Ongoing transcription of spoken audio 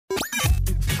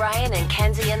Brian and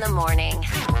Kenzie in the morning.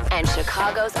 And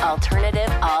Chicago's alternative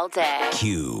all day.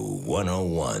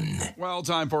 Q101. Well,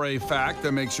 time for a fact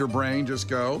that makes your brain just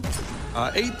go.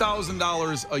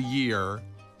 $8,000 a year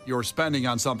you're spending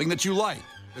on something that you like,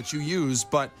 that you use,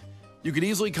 but you could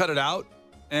easily cut it out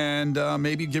and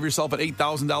maybe give yourself an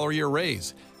 $8,000 a year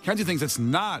raise. Kenzie thinks it's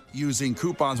not using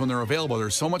coupons when they're available.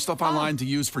 There's so much stuff online to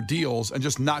use for deals and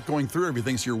just not going through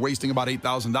everything, so you're wasting about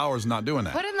 $8,000 and not doing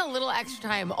that. Put in a little extra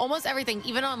time. Almost everything,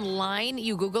 even online,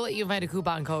 you Google it, you find a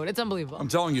coupon code. It's unbelievable. I'm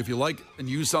telling you, if you like and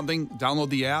use something,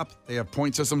 download the app. They have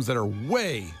point systems that are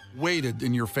way weighted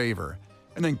in your favor.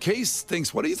 And then Case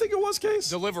thinks, what do you think it was, Case?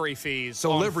 Delivery fees.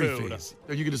 Delivery on food. fees.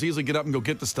 You can just easily get up and go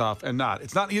get the stuff and not.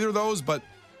 It's not either of those, but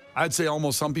I'd say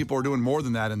almost some people are doing more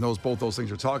than that in both those things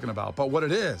you're talking about. But what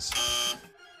it is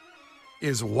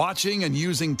watching and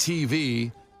using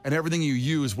TV and everything you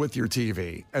use with your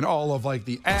TV and all of like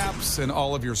the apps and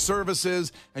all of your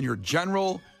services and your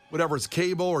general, whatever it's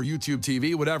cable or YouTube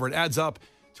TV, whatever, it adds up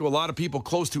to a lot of people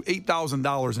close to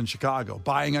 $8,000 in Chicago.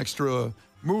 Buying extra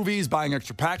movies, buying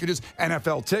extra packages,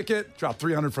 NFL ticket, drop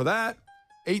 $300 for that,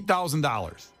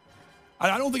 $8,000.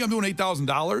 I don't think I'm doing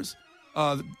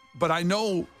 $8,000, but I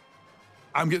know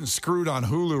I'm getting screwed on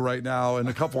Hulu right now and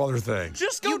a couple other things.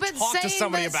 Just go talk to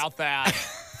somebody about that.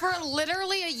 For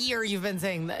literally a year, you've been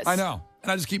saying this. I know.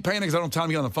 And I just keep paying because I don't have time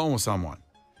to get on the phone with someone.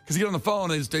 Because you get on the phone,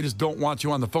 they just don't want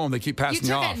you on the phone. They keep passing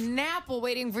you off. You took a nap while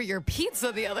waiting for your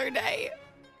pizza the other day.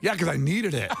 Yeah, because I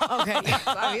needed it. Okay, yes,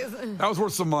 obviously. That was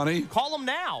worth some money. Call them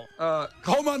now.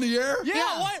 Call them on the air?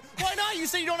 Yeah. Why not? You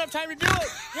say you don't have time to do it.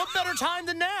 What better time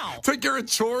than now? Take care of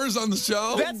chores on the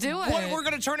show? That's do what it. we're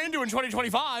going to turn into in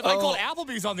 2025. I called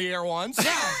Applebee's on the air once.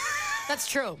 Yeah, that's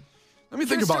true. Let me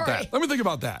think about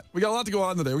that. We got a lot to go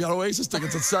on today. We got Oasis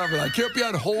tickets at 7. I can't be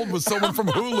on hold with someone from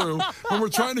Hulu when we're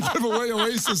trying to give away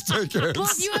Oasis tickets. Well,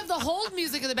 if you have the hold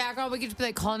music in the background, we could just be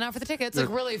like calling out for the tickets, like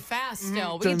really fast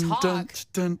still. We can talk.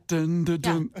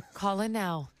 Yeah. Call in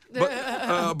now.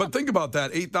 But think about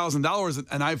that, $8,000,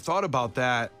 and I've thought about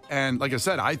that. And like I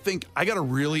said, I think I got to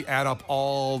really add up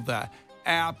all the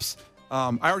apps.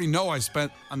 I already know I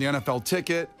spent on the NFL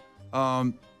ticket. YouTube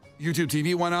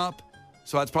TV went up.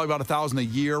 So that's probably about $1,000 a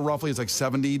year, roughly. It's like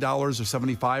 $70 or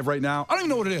 $75 right now. I don't even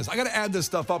know what it is. I got to add this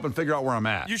stuff up and figure out where I'm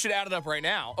at. You should add it up right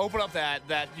now. Open up that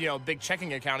big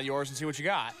checking account of yours and see what you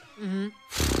got. Mm-hmm.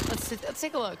 Let's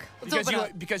take a look.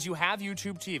 Because you have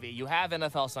YouTube TV, you have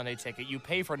NFL Sunday Ticket, you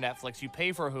pay for Netflix, you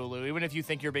pay for Hulu. Even if you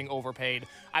think you're being overpaid,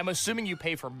 I'm assuming you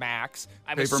pay for Max.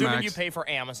 I'm assuming you pay for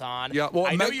Amazon. Yeah, well,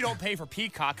 I know you don't pay for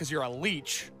Peacock because you're a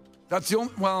leech. That's the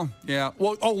only, well, yeah.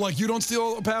 Well, like you don't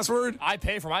steal a password? I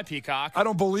pay for my Peacock. I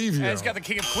don't believe you. And it's got the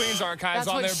King of Queens archives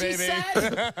on there, baby.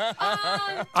 Said.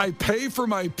 I pay for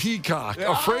my Peacock.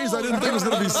 A phrase I didn't think was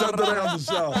going to be said today on the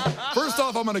show. First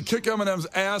off, I'm going to kick Eminem's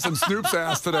ass and Snoop's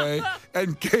ass today,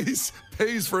 and Case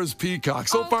pays for his Peacock.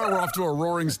 So far, we're off to a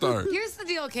roaring start. Here's the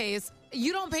deal, Case.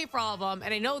 You don't pay for all of them,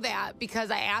 and I know that because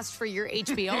I asked for your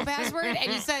HBO password,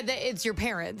 and you said that it's your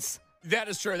parents'. That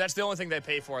is true. That's the only thing they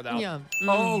pay for, though. Yeah.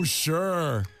 Oh,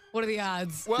 sure. What are the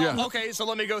odds? Well, okay, so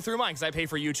let me go through mine, because I pay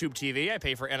for YouTube TV, I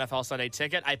pay for NFL Sunday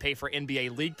Ticket, I pay for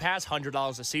NBA League Pass,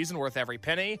 $100 a season, worth every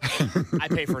penny. I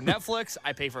pay for Netflix,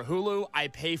 I pay for Hulu, I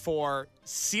pay for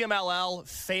CMLL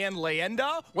Fan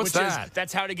Leyenda. What's that?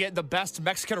 That's how to get the best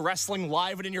Mexican wrestling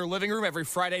live and in your living room every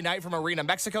Friday night from Arena,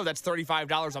 Mexico. That's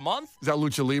 $35 a month. Is that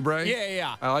Lucha Libre?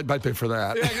 Yeah. I'd pay for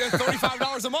that. Yeah,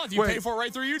 $35 a month. You pay for it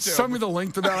right through YouTube. Send me the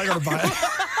link to that. I got to buy it.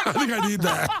 I think I need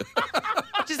that.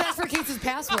 Just ask for Case's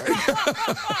password.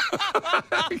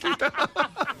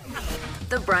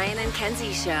 The Brian and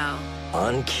Kenzie Show.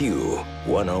 On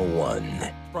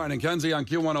Q101. Brian and Kenzie on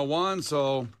Q101.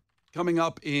 So coming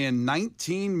up in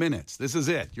 19 minutes, this is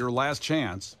it. Your last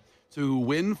chance to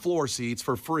win floor seats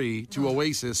for free to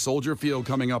Oasis Soldier Field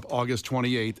coming up August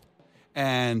 28th.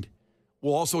 And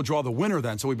we'll also draw the winner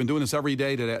then. So we've been doing this every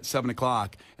day today at 7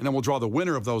 o'clock. And then we'll draw the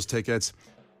winner of those tickets.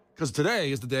 Because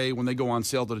today is the day when they go on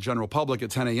sale to the general public at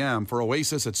 10 a.m. for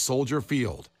Oasis at Soldier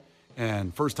Field.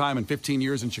 And first time in 15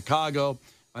 years in Chicago,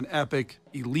 an epic,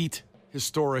 elite,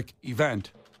 historic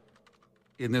event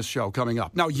in this show coming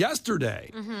up. Now,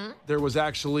 yesterday, there was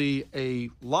actually a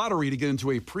lottery to get into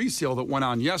a pre-sale that went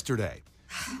on yesterday.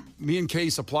 Me and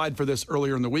Case applied for this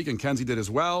earlier in the week, and Kenzie did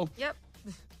as well. Yep.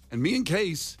 And me and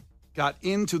Case got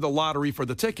into the lottery for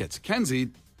the tickets. Kenzie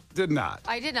did not.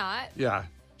 I did not. Yeah.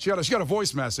 She got a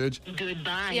voice message.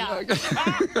 Goodbye. Yeah. I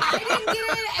didn't get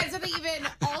in, and something even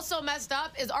also messed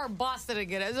up is our boss didn't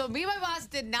get in. So me and my boss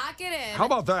did not get in. How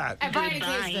about that? And Brian and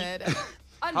Case did.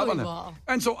 Unbelievable.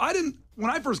 And so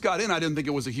when I first got in, I didn't think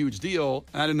it was a huge deal.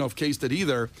 And I didn't know if Case did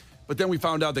either. But then we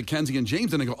found out that Kenzie and James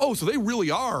didn't go, oh, so they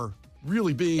really are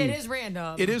really being. It is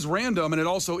random. It is random, and it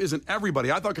also isn't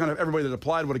everybody. I thought kind of everybody that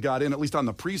applied would have got in, at least on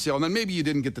the pre-sale, and then maybe you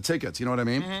didn't get the tickets. You know what I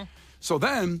mean? Mm-hmm. So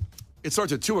then it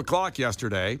starts at 2 o'clock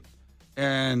yesterday,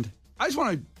 and I just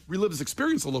want to relive this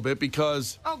experience a little bit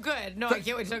because. Oh, good. No, I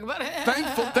can't wait to talk about it.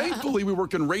 Thankfully, we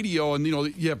work in radio, and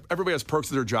everybody has perks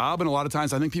to their job, and a lot of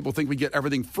times I think people think we get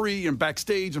everything free and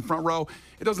backstage and front row.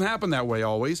 It doesn't happen that way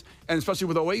always, and especially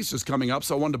with Oasis coming up.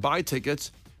 So I wanted to buy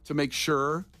tickets to make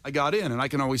sure I got in, and I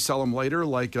can always sell them later.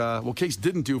 Like, Case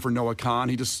didn't do for Noah Khan.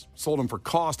 He just sold them for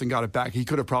cost and got it back. He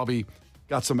could have probably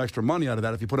got some extra money out of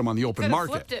that if you put them on the open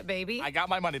market. Flipped it, baby. I got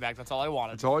my money back. That's all I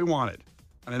wanted. That's all he wanted.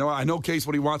 And I know Case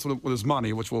what he wants with his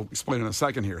money, which we'll explain in a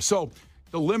second here. So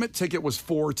the limit ticket was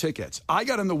 4 tickets. I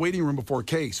got in the waiting room before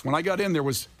Case. When I got in, there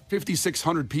was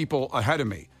 5,600 people ahead of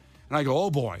me. And I go, oh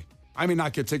boy, I may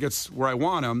not get tickets where I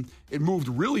want them. It moved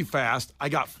really fast. I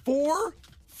got 4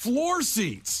 floor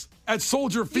seats at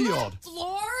Soldier Field. You got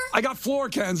floor? I got floor,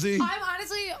 Kenzie. I'm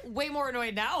honestly way more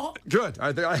annoyed now. Good.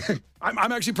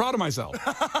 I'm actually proud of myself.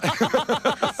 Son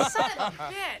of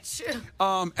a bitch.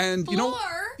 And floor?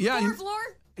 Floor?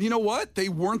 And you know what? They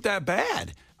weren't that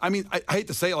bad. I mean, I hate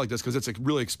to say it like this because it's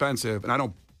really expensive, and I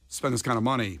don't spend this kind of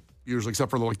money usually,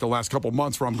 except for like the last couple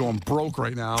months where I'm going broke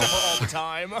right now. All the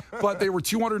time. But they were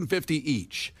 $250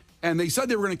 each, and they said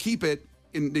they were going to keep it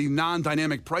in the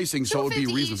non-dynamic pricing, so it would be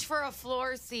reasonable. Each for a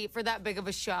floor seat for that big of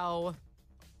a show.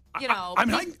 You know, I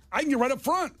can get right up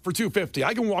front for $250.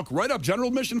 I can walk right up general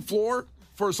admission floor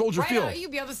for Soldier Field. You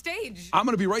can be on the stage. I'm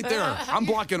going to be right there. I'm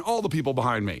blocking all the people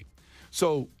behind me.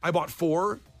 So I bought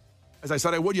 4, as I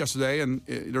said I would yesterday, and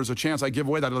there's a chance I give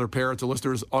away that other pair to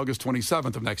listeners August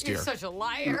 27th of next year. You're such a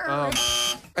liar.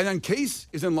 And then Case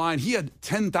is in line. He had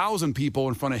 10,000 people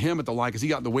in front of him at the line because he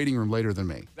got in the waiting room later than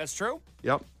me. That's true.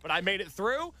 Yep. But I made it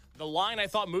through. The line, I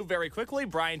thought, moved very quickly.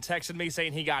 Brian texted me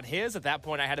saying he got his. At that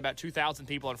point, I had about 2,000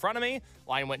 people in front of me.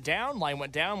 Line went down, line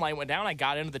went down, line went down. I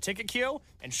got into the ticket queue,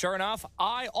 and sure enough,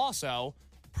 I also,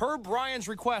 per Brian's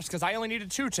request, because I only needed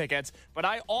 2 tickets, but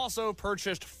I also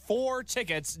purchased 4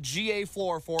 tickets, GA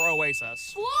floor for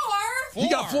Oasis. Floor? He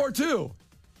got floor, too.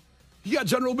 He got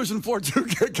general admission floor, too.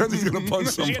 Kenzie's going to punch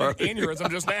somebody. She had an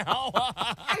aneurysm just now.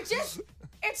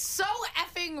 It's so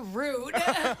effing rude. They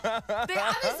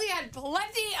obviously had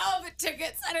plenty of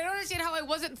tickets, and I don't understand how I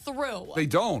wasn't through. They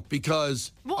don't,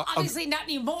 because... Well, obviously not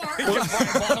anymore.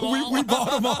 we bought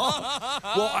them all.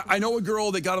 Well, I know a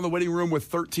girl that got in the waiting room with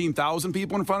 13,000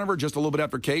 people in front of her just a little bit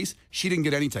after Case. She didn't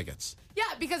get any tickets. Yeah,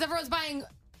 because everyone's buying...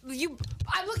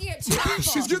 I'm looking at 2 people.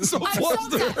 She's getting so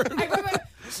flustered.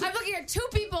 I'm looking at 2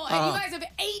 people, and you guys have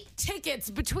 8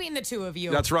 tickets between the 2 of you.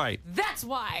 That's right. That's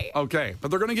why. Okay, but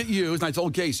they're going to get used. And I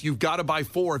told Case, you've got to buy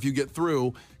 4 if you get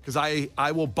through, because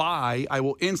I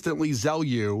will instantly Zelle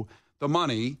you the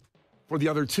money for the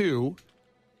other 2,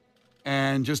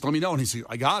 and just let me know. And he said,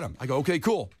 I got him. I go, okay,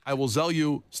 cool. I will Zelle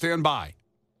you. Stand by.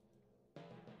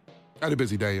 I had a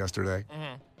busy day yesterday.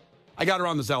 Mm-hmm. I got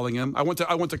around to zelling him. I went to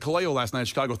Kaleo last night at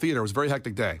Chicago Theater. It was a very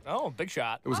hectic day. Oh, big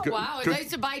shot. It was good. Wow. Good. I used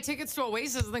to buy tickets to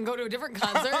Oasis and then go to a different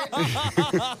concert.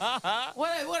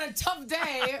 What a tough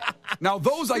day. Now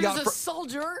those I got for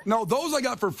soldier. No, those I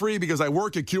got for free because I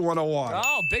work at Q101.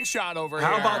 Oh, big shot over here.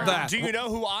 How about that? Do you know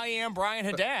who I am, Brian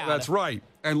Haddad? That's right.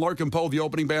 And Lark and Poe, the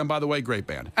opening band, by the way, great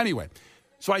band. Anyway,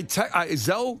 so I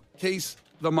Zelle Case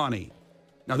the money.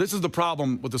 Now, this is the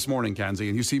problem with this morning, Kenzie,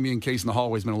 and you see me and Case in the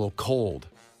hallway has been a little cold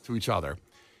to each other.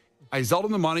 I Zelled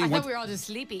him the money. I thought we were all just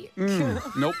sleepy.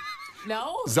 Nope.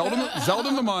 No? Zelled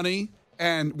him the money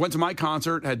and went to my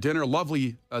concert, had dinner,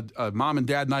 lovely mom and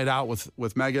dad night out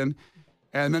with Megan.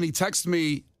 And then he texted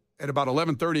me at about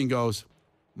 11:30 and goes,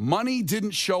 money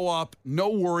didn't show up.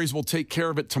 No worries. We'll take care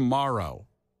of it tomorrow.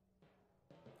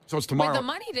 So it's tomorrow. Wait, the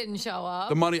money didn't show up.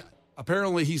 The money,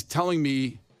 apparently he's telling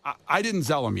me, I didn't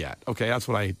Zelle him yet. Okay, that's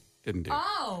what I didn't do.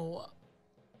 Oh.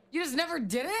 You just never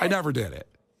did it? I never did it.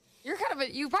 You're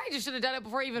you probably just should have done it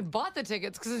before you even bought the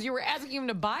tickets because you were asking him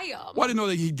to buy them. Well, I didn't know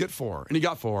that he'd get 4, and he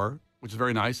got 4, which is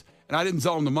very nice. And I didn't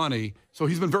Zelle him the money, so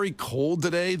he's been very cold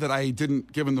today that I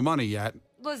didn't give him the money yet.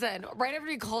 Listen, right after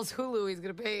he calls Hulu, he's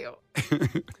going to pay you.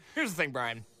 Here's the thing,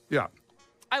 Brian. Yeah.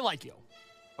 I like you.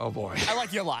 Oh, boy. I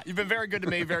like you a lot. You've been very good to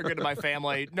me, very good to my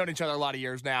family. Known each other a lot of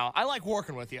years now. I like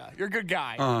working with you. You're a good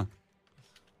guy.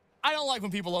 I don't like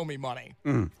when people owe me money.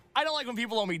 I don't like when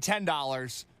people owe me $10,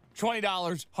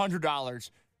 $20, $100.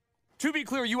 To be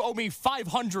clear, you owe me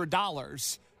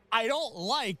 $500. I don't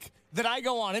like that I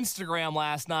go on Instagram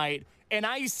last night and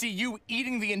I see you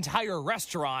eating the entire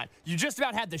restaurant. You just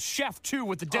about had the chef, too,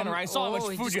 with the dinner. I saw how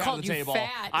much food you had on the table.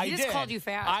 He just called you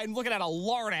fat. I'm looking at a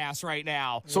lard ass right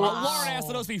now. So a lard ass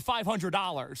that owes me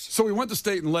 $500. So we went to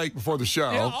State and Lake before the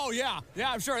show. Yeah,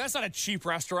 yeah, I'm sure. That's not a cheap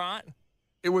restaurant.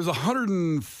 It was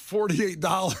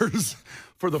 $148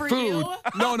 for the food. You?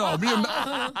 No. Me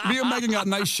and Megan got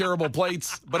nice shareable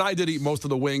plates, but I did eat most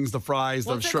of the wings, the fries,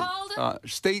 What's the it shrimp. called?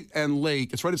 State and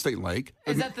Lake. It's right at State and Lake.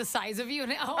 Is that the size of you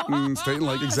now? State and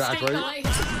Lake, exactly. State and Lake.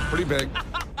 Pretty big.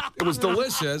 It was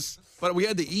delicious, but we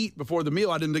had to eat before the meal.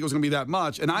 I didn't think it was going to be that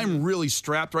much, and I'm really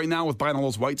strapped right now with buying all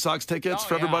those White Sox tickets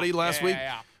for everybody last week.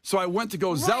 Yeah. So I went to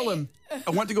go Zell him.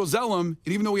 And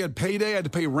even though we had payday, I had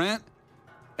to pay rent.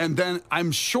 And then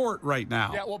I'm short right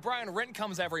now. Yeah, well, Brian, rent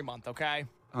comes every month, okay?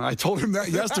 I told him that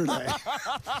yesterday.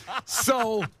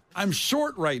 So I'm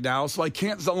short right now, so I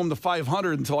can't sell him the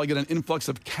 $500 until I get an influx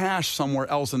of cash somewhere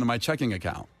else into my checking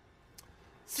account.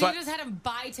 So you just had him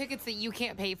buy tickets that you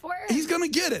can't pay for? He's going to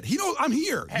get it. He knows I'm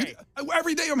here. Hey.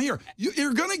 Every day I'm here.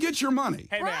 You're going to get your money.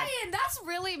 Hey, Brian, man. that's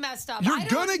really messed up. You're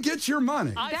going to get your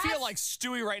money. I feel like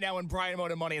Stewie right now when Brian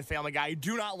Moda Money and Family Guy. I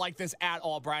do not like this at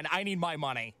all, Brian. I need my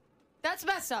money. That's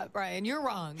messed up, Brian. You're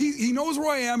wrong. He knows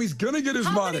where I am. He's going to get his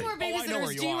How money. many more I know babysitters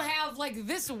where you do you are. have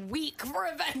this week for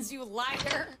events, you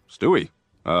liar? Stewie,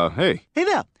 hey. Hey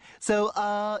there. So,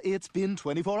 it's been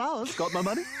 24 hours. Got my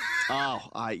money?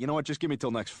 You know what? Just give me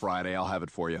till next Friday. I'll have it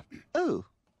for you. Oh,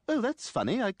 that's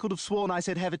funny. I could have sworn I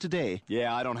said have it today.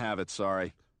 Yeah, I don't have it.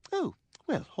 Sorry. Oh,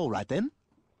 well, all right then.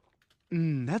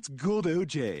 That's good,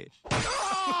 OJ.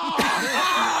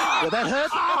 Well, that hurt?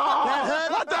 That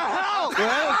hurt? What the hell?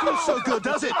 Well, it feels so good,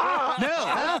 does it? No,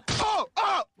 huh?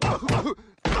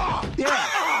 Yeah,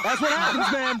 that's what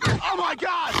happens, man. Oh, my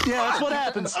God! Yeah, that's what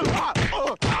happens.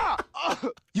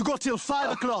 You got till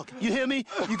 5 o'clock. You hear me?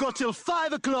 You got till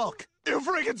 5 o'clock. You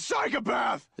freaking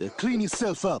psychopath! Clean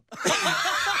yourself up.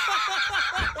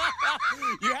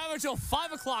 You have until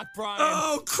 5 o'clock, Brian.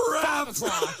 Oh, crap. 5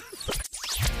 o'clock.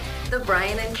 The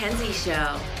Brian and Kenzie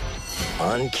Show.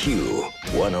 On Q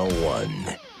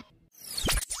 101.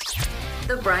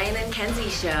 The Brian and Kenzie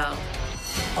Show.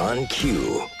 On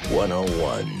Q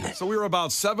 101. So we were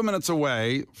about 7 minutes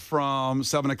away from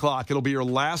 7 o'clock. It'll be your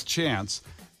last chance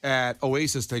at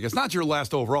Oasis tickets. Not your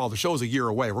last overall. The show's a year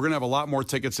away. We're going to have a lot more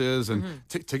tickets and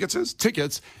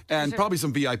tickets and probably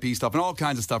some VIP stuff and all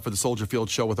kinds of stuff for the Soldier Field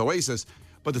show with Oasis.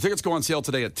 But the tickets go on sale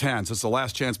today at 10, so it's the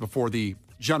last chance before the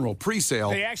general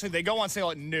pre-sale. They go on sale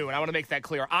at noon. I want to make that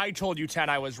clear. I told you 10.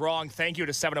 I was wrong. Thank you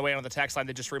to 708 on the text line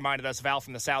that just reminded us, Val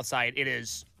from the South Side. It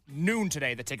is noon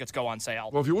today. The tickets go on sale.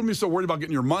 Well, if you wouldn't be so worried about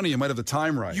getting your money, you might have the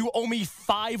time right. You owe me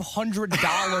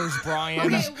 $500,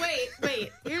 Brian. Okay, wait.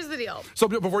 Here's the deal. So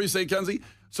before you say, Kenzie,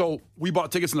 so we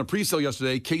bought tickets in the pre-sale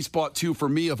yesterday. Case bought 2 for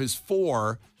me of his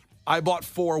 4. I bought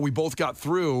 4. We both got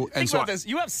through. And Think so about this.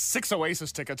 You have 6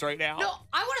 Oasis tickets right now. No,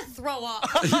 I want to throw up.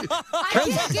 I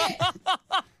can't get.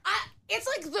 It's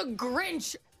like the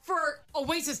Grinch for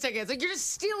Oasis tickets. Like, you're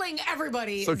just stealing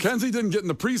everybody. So Kenzie didn't get in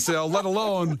the pre-sale, let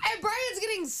alone. And Brian's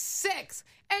getting 6.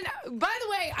 And by the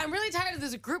way, I'm really tired of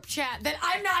this group chat that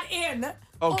I'm not in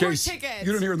Okay, over so tickets. you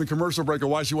didn't hear in the commercial break of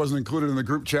why she wasn't included in the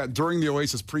group chat during the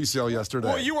Oasis pre-sale yesterday.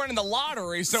 Well, you weren't in the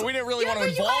lottery, so we didn't really want to but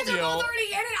involve you guys are both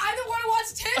already in it. I'm the one who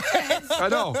wants tickets. I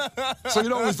know. So,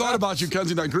 we thought about you,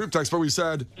 Kenzie, in that group text, but we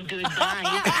said,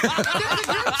 Goodbye. There's a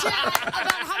group chat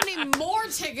about how many more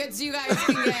tickets you guys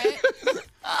can get.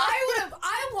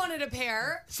 I wanted a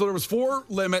pair. so there was 4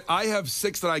 limit. I have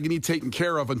 6 that I need taken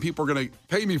care of, and people are going to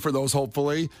pay me for those,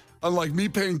 hopefully. Unlike me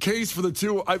paying Case for the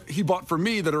 2 he bought for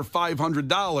me that are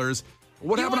 $500.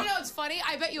 What You happened? want to know what's funny?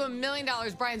 I bet you $1 million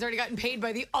Brian's already gotten paid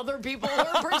by the other people who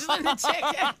are purchasing the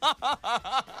ticket.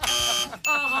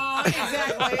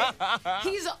 Exactly.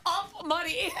 He's up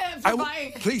money for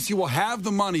buying. Case, you will have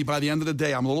the money by the end of the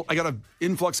day. I got an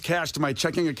influx cash to my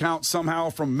checking account somehow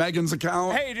from Megan's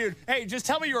account. Hey, dude. Hey, just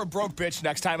tell me you're a broke bitch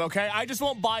next time, okay? I just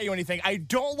won't buy you anything. I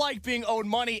don't like being owed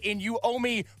money, and you owe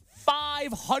me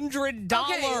 $500.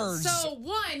 Okay, so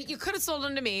one, you could have sold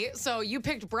them to me, so you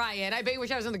picked Brian. I bet you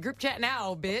wish I was in the group chat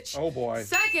now, bitch. Oh, boy.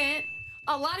 Second,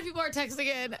 a lot of people are texting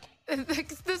in.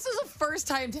 This is a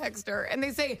first-time texter, and they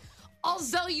say, I'll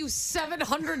sell you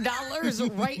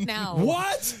 $700 right now.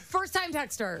 What? First-time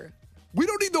texter. We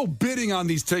don't need no bidding on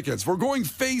these tickets. We're going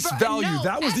face value. No,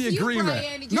 that was the F you, agreement.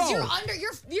 Brian, No.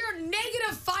 You're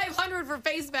negative 500 for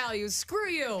face value. Screw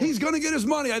you. He's going to get his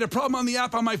money. I had a problem on the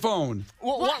app on my phone.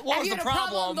 What Have was you the had a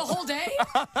problem the whole day?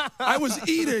 I was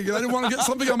eating, and I didn't want to get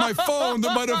something on my phone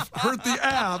that might have hurt the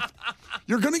app.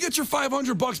 You're going to get your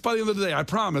 $500 by the end of the day. I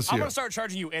promise you. I'm going to start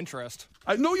charging you interest.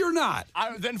 No, you're not.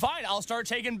 Then fine, I'll start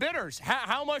taking bidders.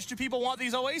 How much do people want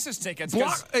these Oasis tickets?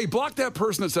 Block that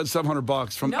person that said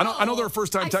 $700 from. No. I know they're a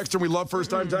first-time texter. We love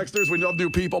first-time texters. We love new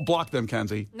people. Block them,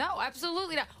 Kenzie. No,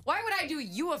 absolutely not. Why would I do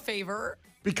you a favor?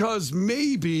 Because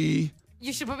maybe.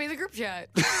 You should put me in the group chat.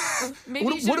 Maybe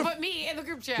you should put me in the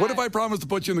group chat. What if I promise to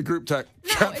put you in the group chat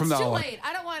from now on? No, it's too late.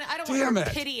 I don't want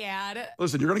a pity ad.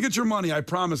 Listen, you're going to get your money. I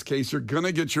promise, Case. You're going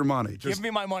to get your money. Give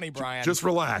me my money, Brian. Just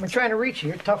relax. I'm trying to reach you.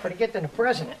 You're tougher to get than the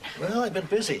president. Well, I've been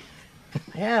busy.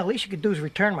 Yeah, at least you could do is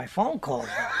return my phone calls.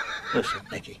 Listen,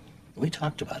 Nikki, we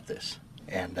talked about this.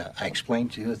 And I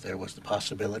explained to you that there was the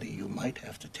possibility you might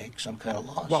have to take some kind of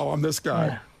loss. Well, I'm this guy.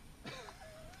 Yeah.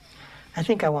 I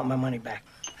think I want my money back.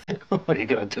 What are you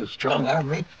going to do, strong-arm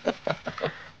me?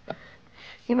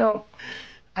 You know,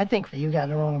 I think that you got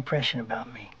the wrong impression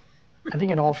about me. I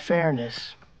think in all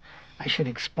fairness, I should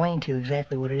explain to you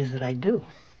exactly what it is that I do.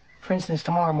 For instance,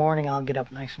 tomorrow morning I'll get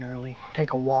up nice and early,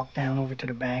 take a walk down over to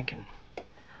the bank and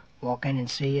walk in and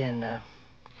see you. And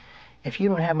if you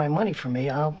don't have my money for me,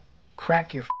 I'll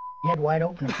crack your head wide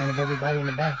open in front of everybody in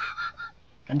the bank.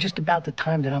 And just about the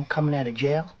time that I'm coming out of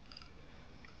jail,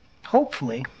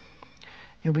 hopefully,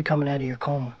 you'll be coming out of your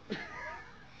coma.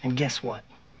 And guess what?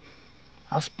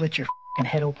 I'll split your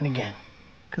head open again.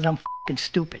 Because I'm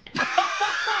stupid.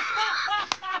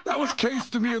 That was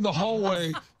Case to me in the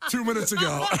hallway 2 minutes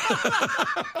ago.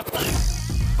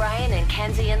 Brian and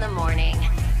Kenzie in the morning.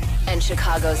 And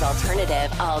Chicago's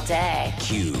alternative all day.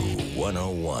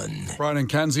 Q101. Brian and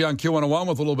Kenzie on Q101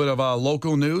 with a little bit of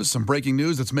local news, some breaking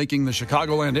news that's making the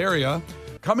Chicagoland area.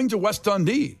 Coming to West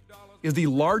Dundee is the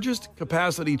largest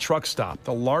capacity truck stop,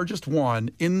 the largest one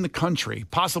in the country,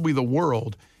 possibly the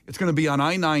world. It's going to be on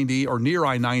I-90 or near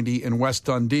I-90 in West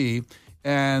Dundee.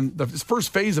 And the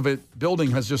first phase of it, building,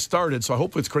 has just started. So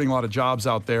hopefully it's creating a lot of jobs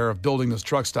out there of building this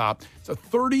truck stop. It's a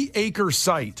 30-acre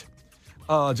site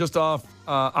just off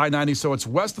I-90. So it's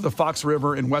west of the Fox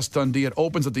River in West Dundee. It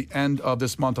opens at the end of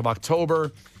this month of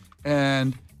October.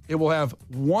 And it will have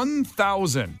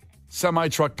 1,000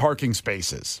 semi-truck parking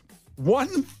spaces.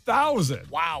 1,000.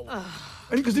 Wow.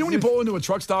 Because you know when you pull into a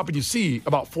truck stop and you see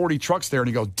about 40 trucks there and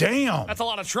you go, damn. That's a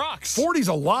lot of trucks. 40's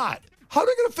a lot. How are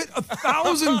they going to fit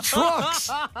 1,000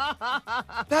 trucks?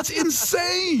 That's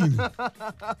insane.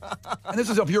 And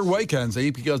this is up your way, Kenzie,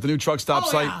 because the new truck stop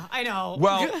site. Yeah, I know.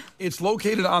 Well, it's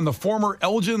located on the former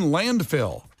Elgin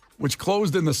landfill, which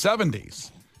closed in the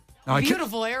 70s. Now,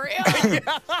 Beautiful area.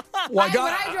 Well, when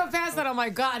I drove past that, I'm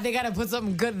like, God, they got to put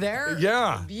something good there.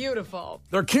 Yeah. Beautiful.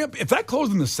 There can't. If that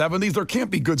closed in the 70s, there can't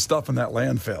be good stuff in that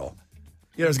landfill.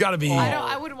 Yeah, there's got to be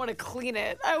I wouldn't want to clean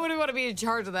it. I wouldn't want to be in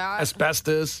charge of that.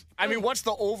 asbestos. I mean, what's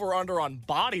the over-under on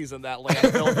bodies in that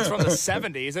landfill? If it's from the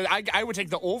 70s. I would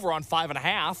take the over on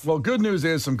 5.5. Well, good news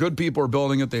is some good people are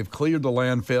building it. They've cleared the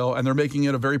landfill, and they're making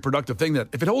it a very productive thing. That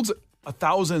if it holds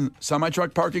 1,000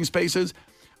 semi-truck parking spaces,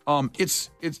 it's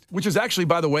which is actually,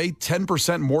 by the way,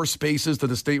 10% more spaces to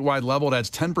the statewide level. It adds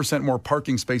 10% more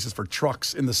parking spaces for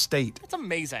trucks in the state. That's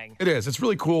amazing. It is. It's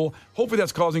really cool. Hopefully,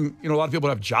 that's causing a lot of people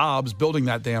to have jobs building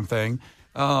that damn thing.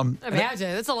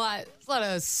 Imagine. That's a lot. It's a lot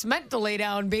of cement to lay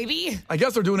down, baby. I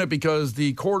guess they're doing it because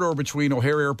the corridor between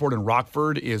O'Hare Airport and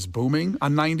Rockford is booming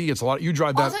on 90. It's a lot. You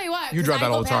drive that. I'll tell you what. You drive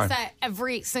that all the time. I go past that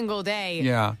every single day.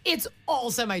 Yeah. It's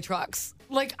all semi trucks.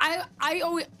 Like I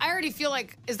already feel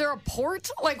like, is there a port?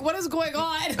 Like, what is going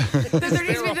on? there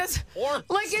needs to be this.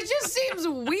 Like, it just seems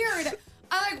weird.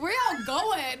 I'm like, where y'all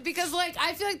going? Because like,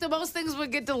 I feel like the most things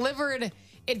would get delivered.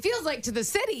 It feels like to the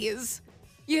cities,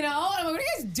 And I'm like, what are you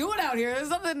guys doing out here?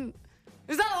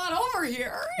 There's not a lot over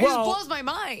here. It just blows my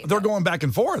mind. They're going back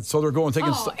and forth, so they're going taking.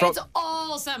 It's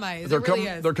all semis. It really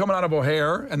is. They're coming out of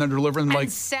O'Hare and they're delivering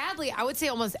And sadly, I would say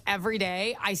almost every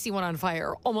day I see one on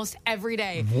fire. Almost every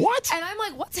day. What? And I'm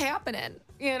like, what's happening?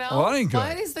 Well, that ain't good.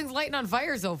 Why are these things lighting on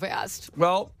fire so fast?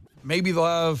 Well, maybe they'll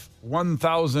have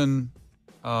 1,000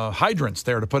 hydrants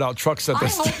there to put out trucks at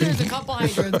this. I hope there's a couple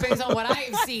hydrants based on what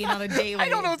I've seen on a daily. I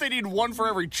don't know if they need one for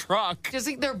every truck. Just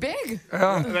think they're big.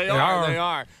 They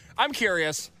are. I'm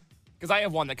curious because I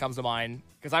have one that comes to mind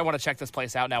because I want to check this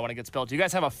place out now when it gets built. Do you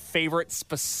guys have a favorite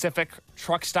specific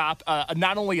truck stop?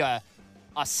 Not only a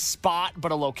spot,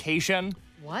 but a location?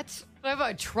 What? I have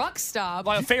a truck stop.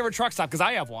 Well, a favorite truck stop because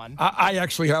I have one. I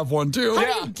actually have one too. How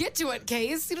do you get to it,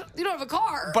 Case? You don't have a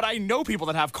car. But I know people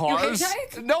that have cars. You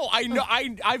hitchhike? No, I know.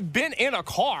 I've been in a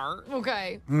car.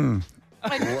 Okay. What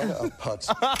a putz.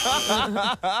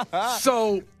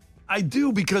 So I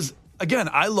do because, again,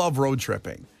 I love road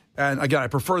tripping. And again, I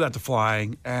prefer that to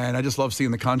flying. And I just love seeing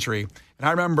the country. And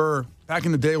I remember back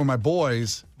in the day when me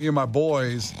and my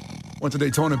boys went to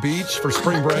Daytona Beach for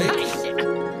spring break.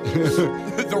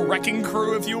 The wrecking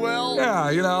crew, if you will. Yeah,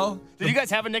 you know. Did you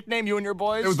guys have a nickname, you and your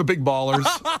boys? It was the Big Ballers.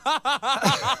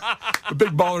 The Big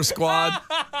Baller Squad.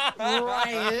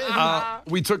 Right.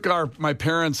 We took my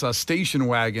parents' station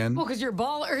wagon. Well, because you're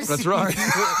ballers. That's right.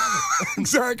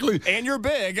 Exactly. And you're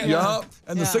big. Yeah.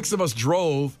 And the six of us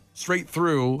drove straight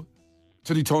through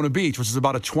to Daytona Beach, which is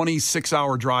about a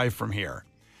 26-hour drive from here.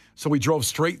 So we drove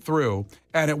straight through.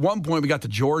 And at one point, we got to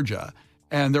Georgia,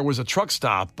 and there was a truck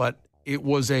stop, but it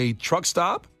was a truck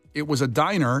stop. It was a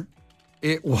diner.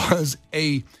 It was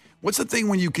what's the thing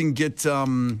when you can get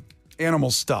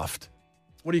animals stuffed?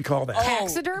 What do you call that?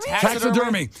 Taxidermy?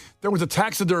 Taxidermy. There was a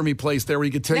taxidermy place there where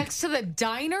you could take. Next to the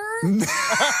diner?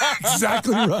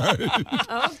 Exactly right.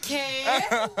 Okay.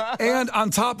 And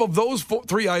on top of those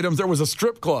three items, there was a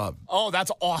strip club. Oh, that's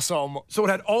awesome. So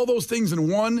it had all those things in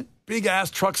one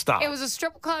big-ass truck stop. It was a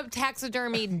strip club,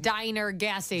 taxidermy, diner,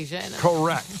 gas station.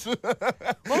 Correct.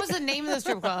 What was the name of the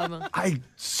strip club? I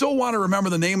so want to remember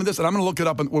the name of this, and I'm going to look it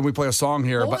up when we play a song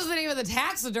here. What was the name of the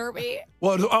taxidermy?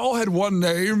 Well, it all had one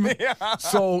name. Yeah.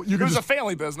 So you It was a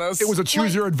family business. It was a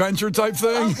choose-your-adventure type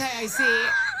thing. Okay, I see.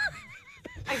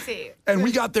 I see. And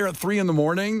we got there at 3 in the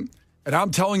morning, and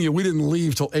I'm telling you, we didn't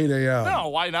leave till 8 a.m. No,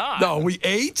 why not? No, we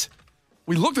ate.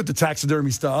 We looked at the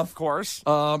taxidermy stuff. Of course.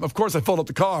 Of course, I filled up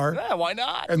the car. Yeah, why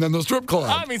not? And then the strip club.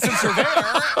 I mean, since you're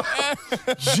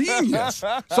there. Genius.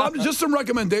 So just some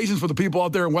recommendations for the people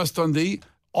out there in West Dundee.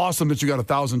 Awesome that you got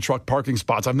 1,000 truck parking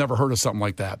spots. I've never heard of something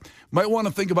like that. Might want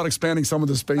to think about expanding some of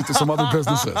the space to some other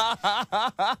businesses.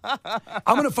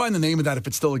 I'm going to find the name of that if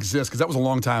it still exists, because that was a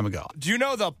long time ago. Do you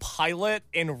know the Pilot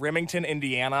in Remington,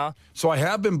 Indiana? So I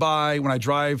have been by, when I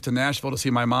drive to Nashville to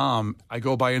see my mom, I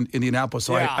go by Indianapolis.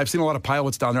 So Yeah. I've seen a lot of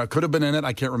pilots down there. I could have been in it.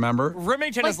 I can't remember.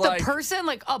 Remington Like is the like... person,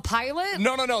 like a pilot?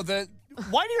 No.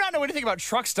 Why do you not know anything about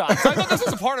truck stops? I thought this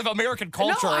was a part of American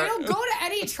culture. No, I don't go to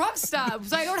any truck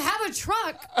stops. I don't have a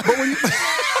truck.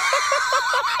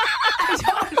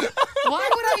 Why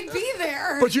would I be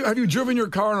there? But have you driven your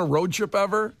car on a road trip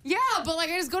ever? Yeah, but like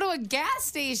I just go to a gas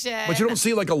station. But you don't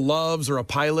see like a Love's or a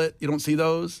Pilot? You don't see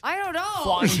those? I don't know.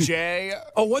 Flying J.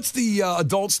 Oh, what's the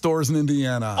adult stores in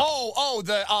Indiana?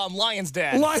 The Lion's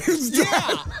Den. Lions Den.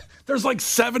 Yeah. There's like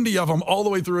 70 of them all the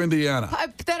way through Indiana.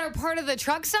 That are part of the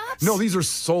truck stops? No, these are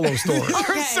solo stores. They're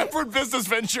Okay. separate business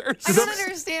ventures. I don't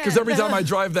understand. Because every time I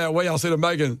drive that way, I'll say to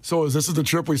Megan, so is this the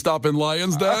trip we stop in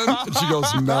Lions Den? And she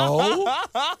goes, no.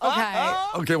 Okay.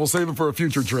 Okay, we'll save it for a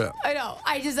future trip. I know.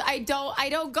 I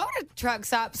don't go to truck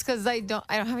stops because I don't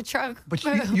have a truck. But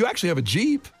you actually have a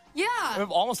Jeep. Yeah. I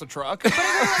have almost a truck. But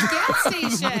I go to a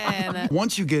gas station.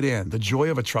 Once you get in, the joy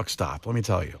of a truck stop, let me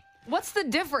tell you. What's the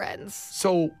difference?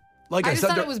 So, like I I just said,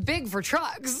 thought it was big for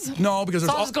trucks. no, because So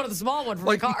there's I'll just go to the small one for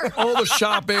like my car. all the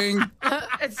shopping.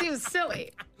 It seems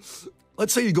silly.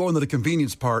 Let's say you go into the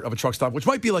convenience part of a truck stop, which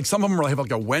might be like some of them have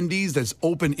like a Wendy's that's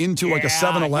open into like a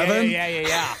 7-Eleven.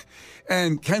 Yeah.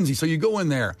 And Kenzie, so you go in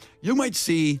there, you might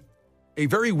see a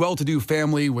very well-to-do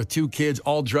family with 2 kids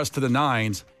all dressed to the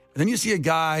nines, and then you see a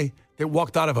guy that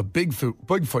walked out of a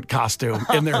Bigfoot costume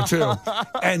in there too.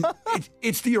 And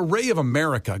it's the array of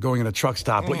America going in a truck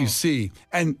stop, what you see.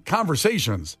 And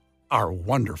conversations are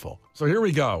wonderful. So here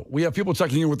we go. We have people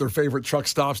checking in with their favorite truck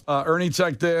stops. Ernie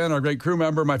checked in, our great crew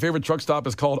member. My favorite truck stop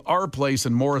is called Our Place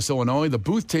in Morris, Illinois. The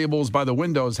booth tables by the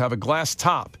windows have a glass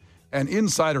top, and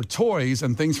inside are toys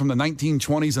and things from the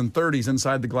 1920s and 30s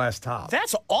inside the glass top.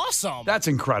 That's awesome. That's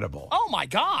incredible. Oh, my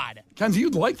God. Kenzie,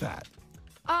 you'd like that.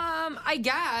 I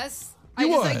guess. You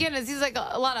would. Again, it seems like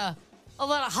a lot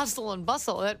of hustle and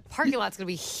bustle. That parking lot's gonna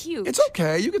be huge. It's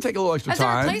okay. You can take a little extra Is there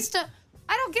time. a place to?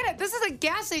 I don't get it. This is a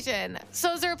gas station.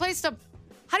 So is there a place to?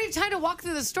 How do you have time to walk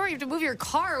through the store? You have to move your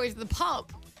car away to the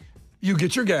pump. You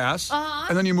get your gas,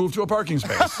 and then you move to a parking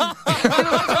space.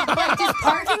 Like just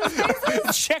parking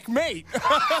spaces? Checkmate.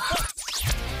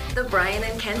 The Brian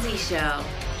and Kenzie Show.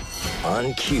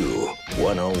 On Q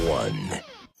 101.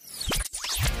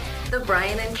 The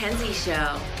Brian and Kenzie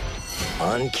Show.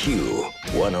 On Q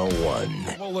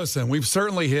 101. Well, listen, we've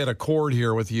certainly hit a chord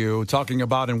here with you, talking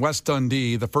about in West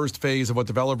Dundee, the first phase of what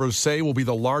developers say will be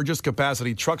the largest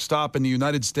capacity truck stop in the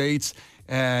United States.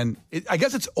 And I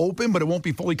guess it's open, but it won't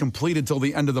be fully completed till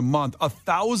the end of the month.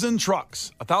 1,000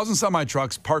 trucks, 1,000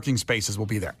 semi-trucks, parking spaces will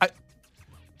be there.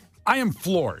 I am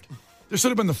floored. There should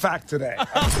have been the fact today.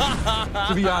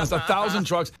 To be honest, 1,000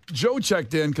 trucks. Joe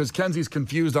checked in because Kenzie's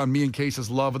confused on me and Case's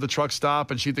love of the truck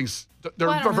stop, and she thinks they're.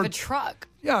 Well, I don't have a truck.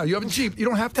 Yeah, you have a Jeep. You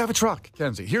don't have to have a truck,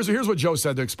 Kenzie. Here's what Joe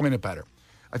said to explain it better.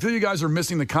 I feel you guys are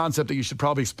missing the concept that you should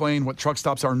probably explain what truck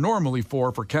stops are normally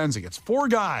for Kenzie. It's 4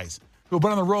 guys who have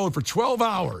been on the road for 12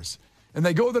 hours, and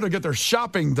they go there to get their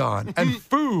shopping done, and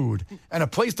food, and a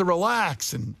place to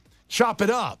relax, and Chop it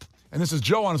up. And this is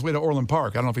Joe on his way to Orland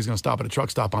Park. I don't know if he's going to stop at a truck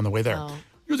stop on the way there. Oh.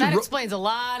 Usually That explains a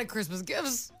lot of Christmas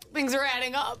gifts. Things are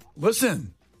adding up.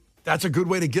 Listen, that's a good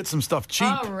way to get some stuff cheap.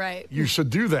 All right. You should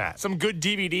do that. Some good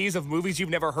DVDs of movies you've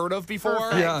never heard of before.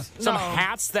 Perfect. Yeah. Some No.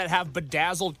 hats that have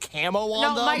bedazzled camo on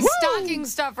No, them. my stocking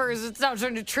stuffers. It's not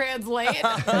trying to translate.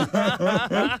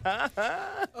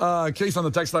 Case on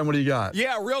the text line, what do you got?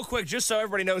 Yeah, real quick, just so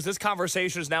everybody knows, this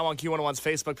conversation is now on Q101's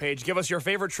Facebook page. Give us your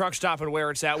favorite truck stop and where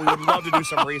it's at. We would love to do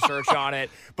some research on it.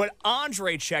 But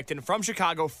Andre checked in from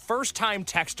Chicago, first-time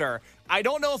texter. I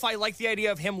don't know if I like the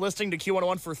idea of him listening to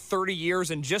Q101 for 30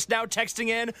 years and just now texting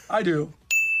in, I do.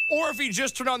 or if he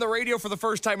just turned on the radio for the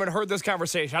first time and heard this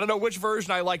conversation. I don't know which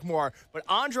version I like more. But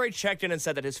Andre checked in and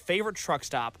said that his favorite truck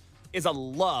stop is a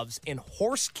Love's in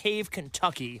Horse Cave,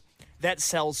 Kentucky, that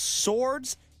sells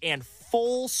swords and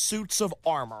full suits of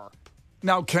armor.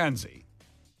 Now, Kenzie,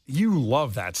 you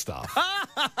love that stuff.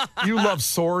 You love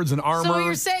swords and armor. So what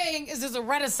you're saying is there's a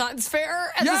Renaissance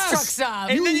fair at Yes. this truck stop.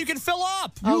 And then you can fill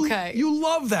up. Okay. You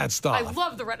love that stuff. I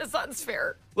love the Renaissance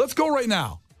fair. Let's go right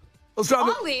now. Let's go.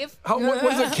 I'll leave.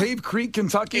 What is it? Cave Creek,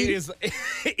 Kentucky?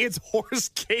 It's Horse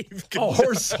Cave, Kentucky. Oh,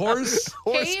 horse. Horse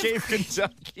Cave,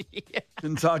 Kentucky.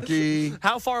 Kentucky.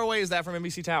 How far away is that from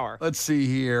NBC Tower? Let's see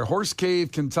here. Horse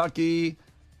Cave, Kentucky.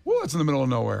 Whoa, it's in the middle of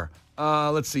nowhere.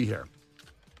 Let's see here.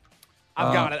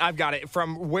 I've got it.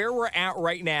 From where we're at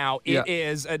right now, it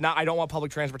is not. I don't want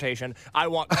public transportation. I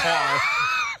want car.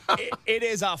 It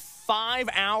is a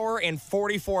 5-hour and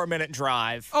 44-minute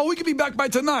drive. Oh, we could be back by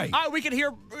tonight. We could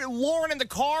hear Lauren in the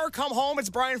car come home. It's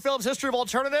Brian Phillips' History of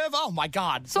Alternative. Oh, my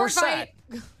God. Sword fight.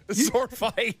 Sword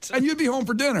fight. And you'd be home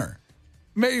for dinner.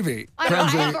 Maybe. I don't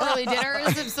Kenzie. have early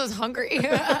dinners. I'm so hungry.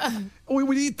 We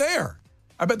would eat there.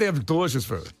 I bet they have delicious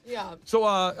food. Yeah.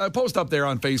 So post up there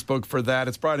on Facebook for that.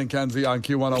 It's Brian and Kenzie on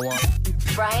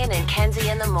Q101. Brian and Kenzie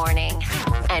in the morning.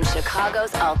 And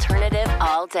Chicago's alternative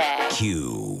all day.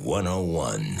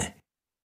 Q101.